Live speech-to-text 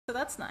So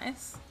that's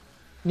nice.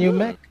 New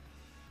mech.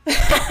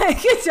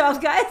 Good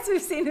job, guys.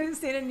 We've seen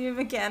a new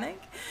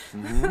mechanic.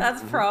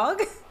 That's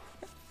Prague.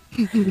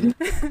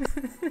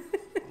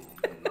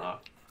 No.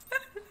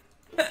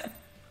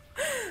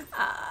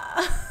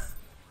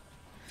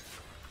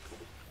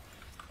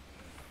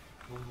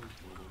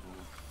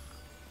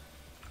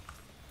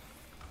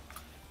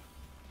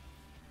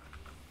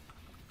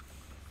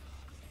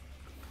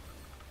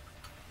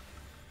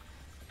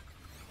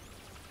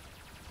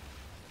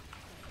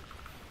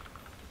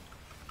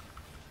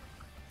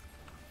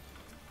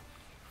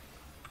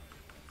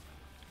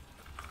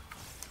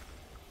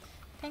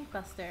 Tank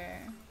Buster.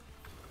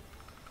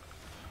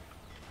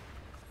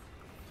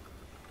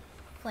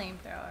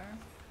 Flamethrower.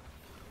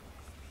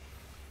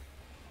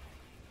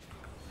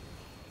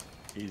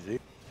 Easy.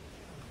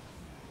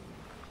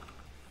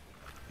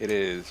 It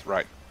is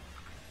right.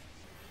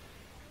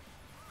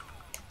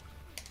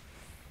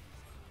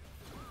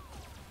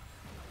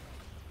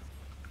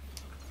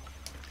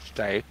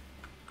 Stay.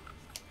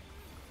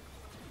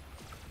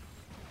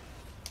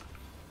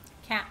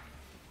 Cat.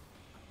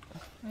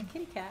 A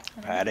kitty cat.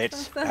 Pat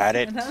it. Pat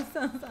it.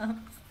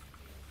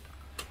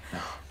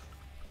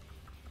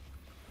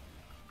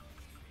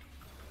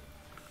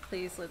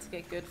 Please, let's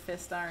get good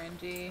fist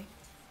RNG.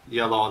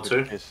 Yellow on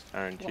 2. Yes,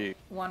 RNG.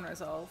 One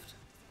resolved.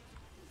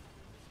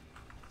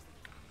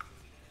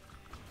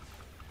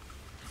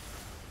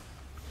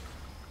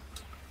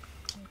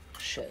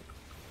 Shit.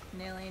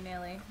 Nearly.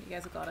 You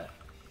guys have got it.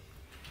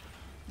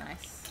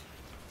 Nice.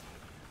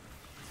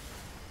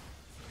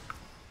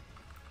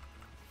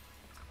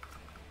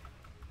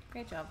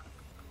 Great job.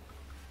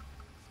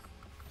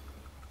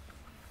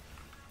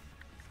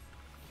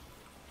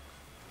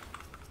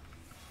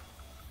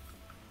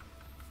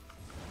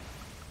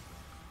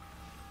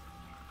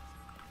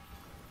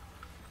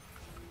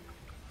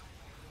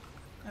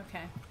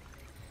 Okay.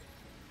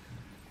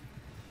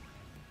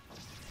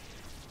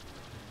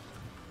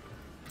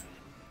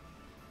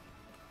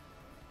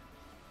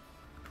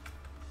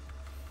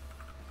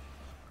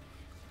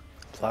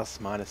 Plus,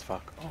 minus,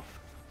 fuck off.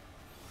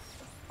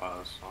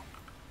 So.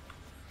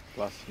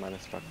 Plus,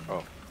 minus, fuck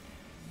off.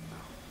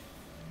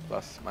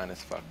 Plus,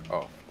 minus, fuck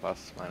off.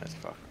 Plus, minus,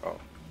 fuck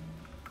off.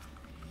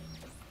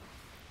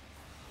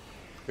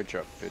 Good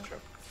job, good job.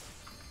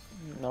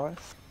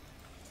 North.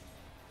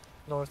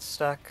 North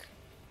stack.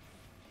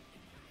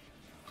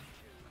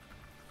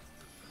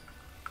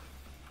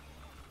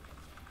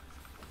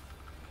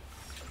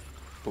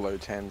 Below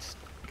 10s,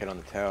 get on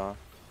the tower.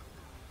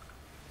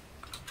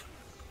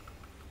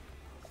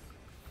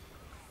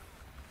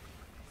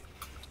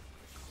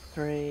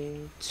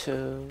 Three,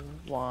 two,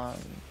 one,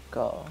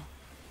 go.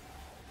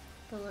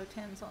 Below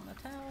 10's on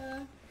the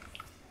tower.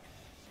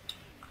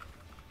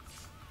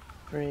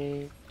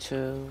 3,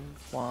 2,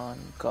 1,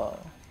 go.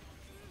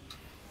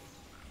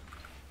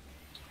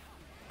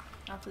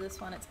 After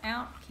this one, it's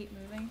out. Keep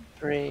moving.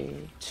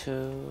 3,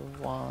 2,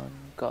 1,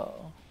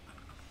 go.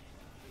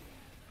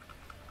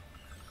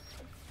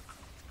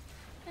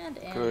 And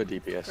in. Good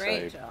DPS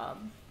Great save. job.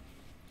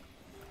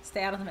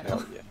 Stay out of the middle.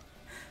 Hell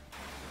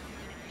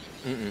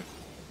yeah.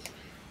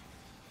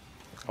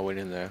 I went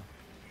in there.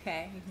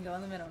 Okay, you can go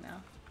in the middle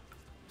now.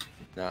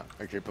 Nah,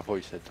 actually before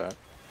you said that.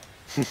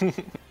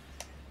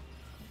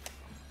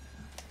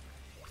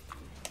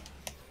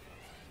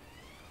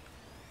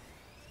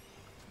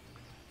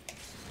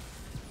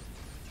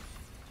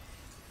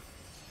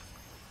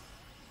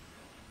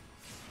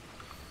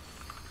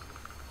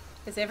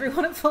 Is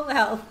everyone at full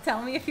health?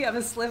 Tell me if you have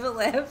a sliver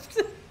left.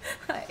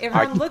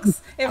 Everyone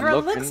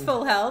looks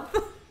full health.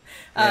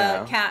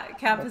 Yeah.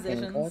 Cat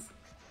positions.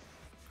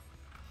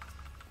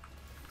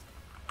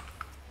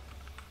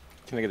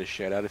 Can I get a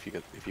shout out if you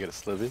get a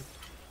sliver?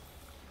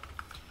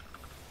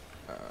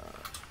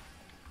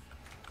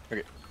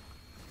 Okay.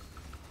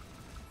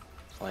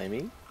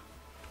 Flaming.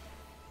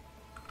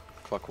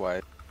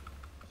 Clockwise.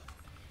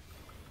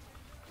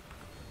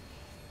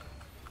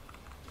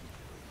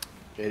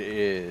 It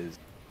is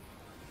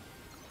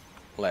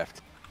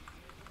left.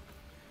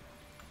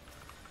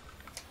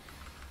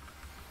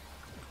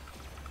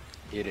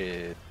 It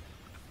is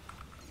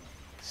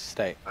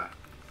stay.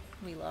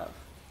 We love.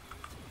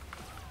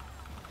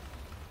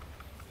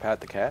 Pat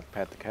the cat,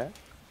 pat the cat.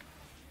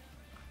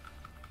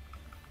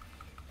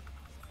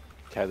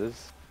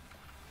 Tethers.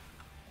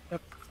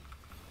 Yep.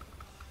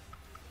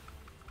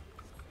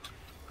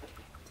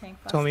 Tank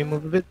Tell me buster.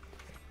 move a bit.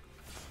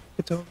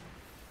 It's over.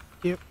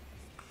 Yep.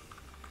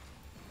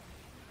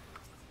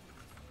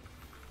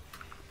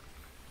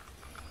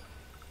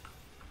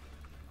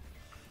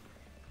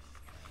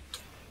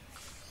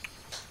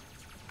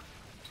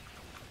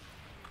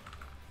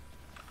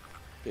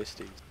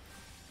 Besties.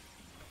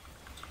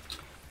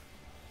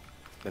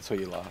 That's why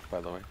you laugh,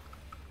 by the way.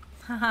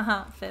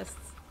 Hahaha,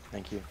 fists.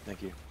 Thank you,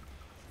 thank you.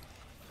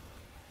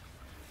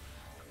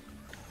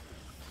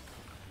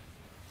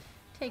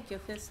 Take your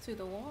fist to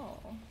the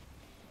wall.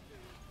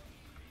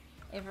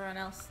 Everyone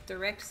else,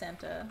 direct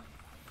center.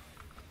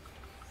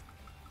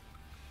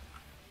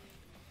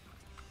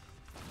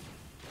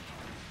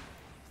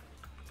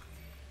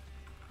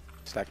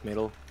 Stack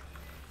middle.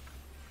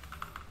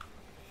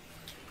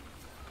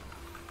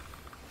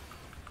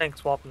 Tank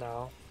swap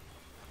now.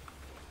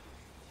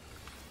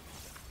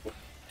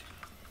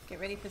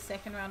 Get ready for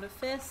second round of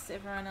fists.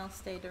 Everyone else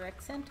stay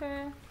direct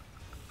center.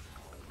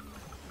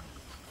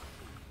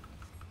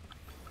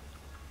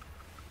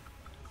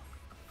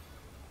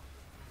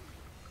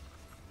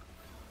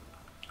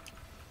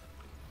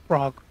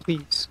 Frog,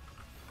 please.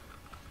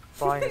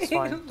 Fine, it's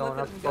fine. Look Don't at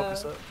have to him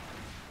focus go. it.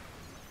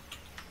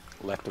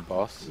 Left a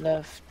boss.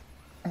 Left.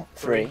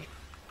 3.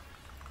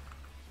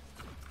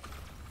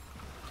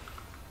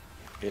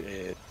 It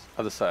is.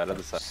 Other side,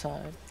 other side.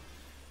 Side.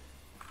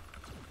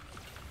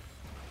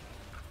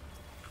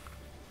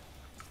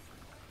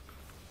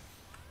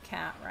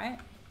 Cat, right?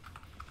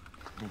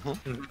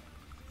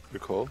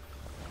 Good call.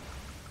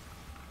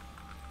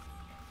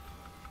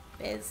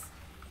 Biz.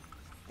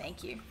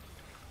 Thank you.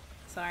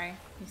 Sorry,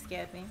 you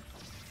scared me.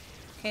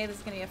 Okay, this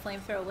is gonna be a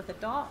flamethrower with a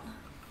dot.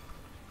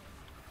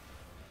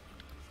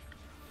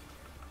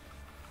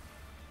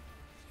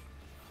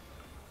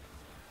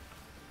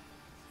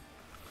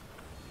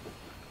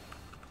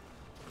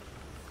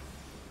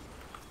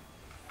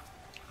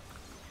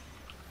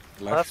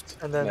 Left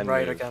and then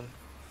right move. again.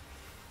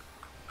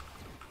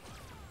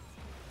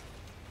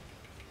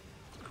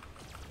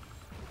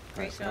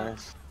 Great Nice, job.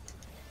 nice.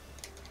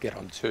 Get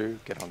on 2,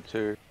 get on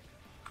 2.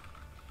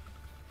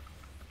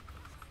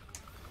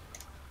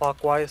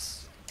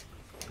 Clockwise.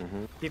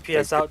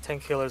 DPS out,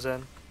 tank healers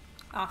in.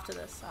 After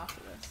this,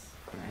 after this.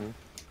 Right.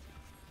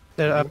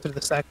 They're after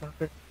the stack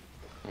marker.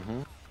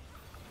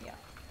 Yeah.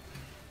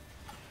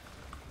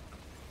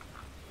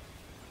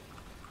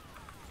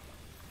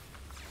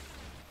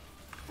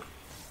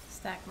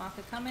 Stack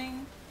marker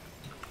coming.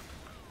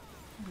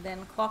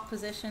 Then clock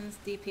positions,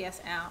 DPS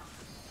out.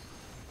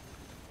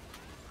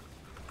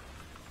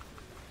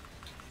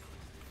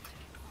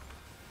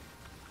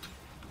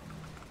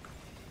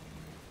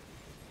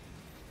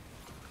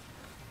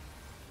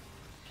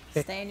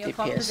 Okay. Stay in your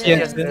clock DPS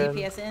positions, in.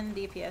 DPS in,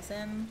 DPS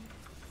in.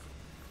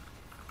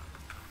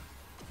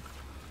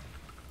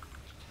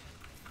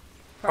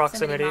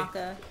 Proximity.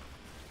 Marker.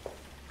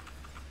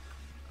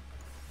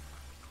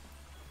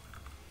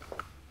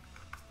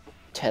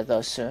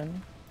 Tether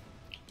soon.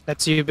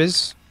 That's you,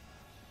 Biz.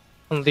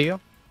 On Leo.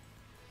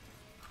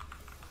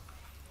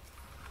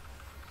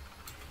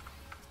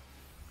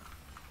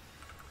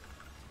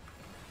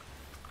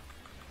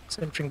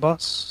 Centering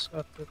boss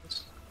after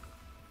this.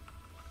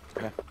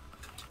 Okay.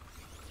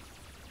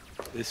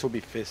 This will be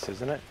fist,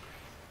 isn't it?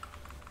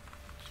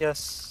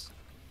 Yes.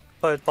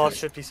 But boss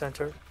should be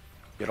centered.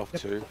 Get off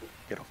 2.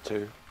 Get off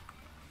 2.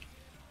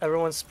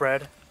 Everyone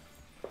spread.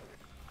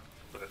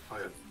 But if I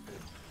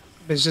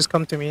Biz, just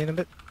come to me in a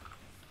bit.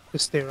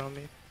 Just stay around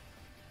me.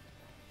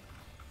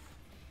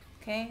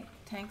 Okay,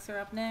 tanks are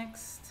up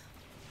next.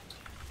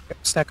 Okay,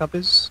 stack up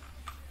is.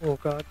 Oh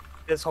god.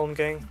 It's home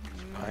gang.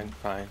 Fine,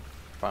 fine,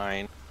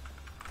 fine.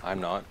 I'm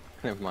not.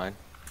 Never mind.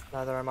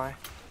 Neither am I.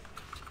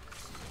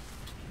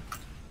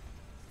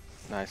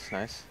 Nice,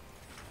 nice.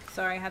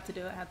 Sorry, had to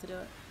do it, had to do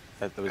it.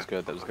 That was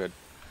good, that was good.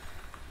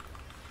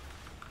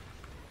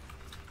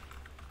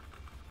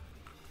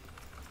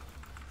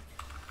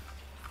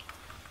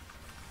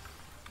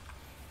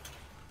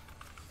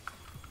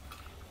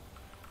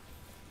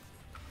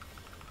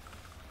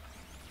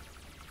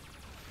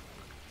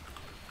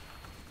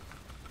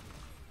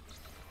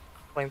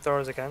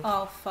 Flamethrowers again.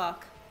 Oh,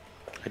 fuck.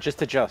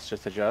 Just adjust,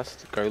 just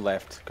adjust. Go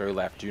left, go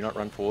left. Do not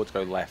run forwards,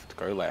 go left,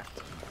 go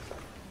left.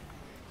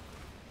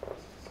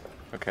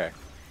 Okay.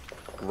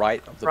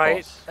 Right of the Right,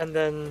 boss. and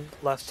then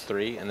left.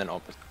 3, and then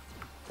opposite.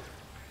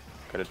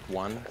 Go to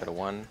 1, go to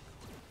 1.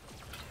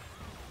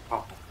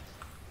 oh,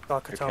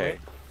 Got Katomi. Okay.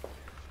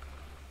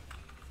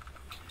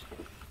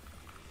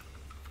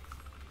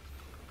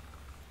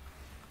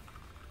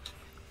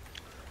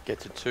 Get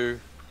to 2.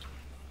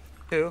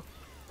 2.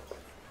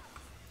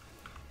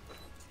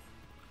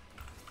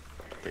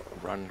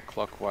 Run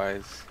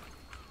clockwise.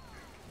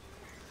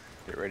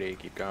 Get ready,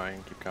 keep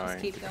going, keep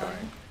going, Just keep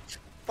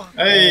going.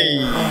 hey!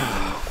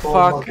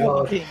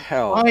 Fucking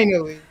hell.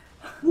 Finally!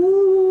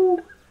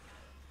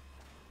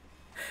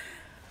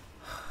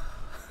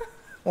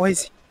 Why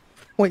is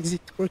he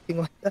twerking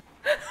like that?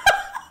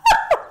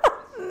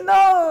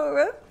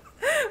 No!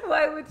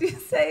 Why would you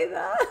say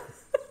that?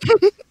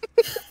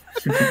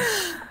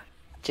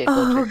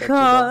 Jiggle, jiggle,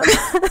 God.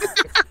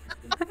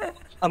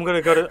 I'm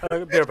gonna go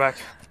to beer back.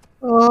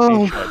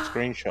 Oh.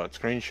 Screenshot,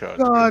 screenshot.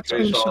 God,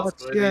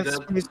 Screenshots, screenshots. Yes,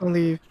 please don't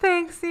leave.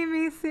 Thanks,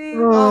 CBC.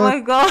 Oh my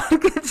god,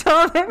 good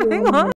job, everyone.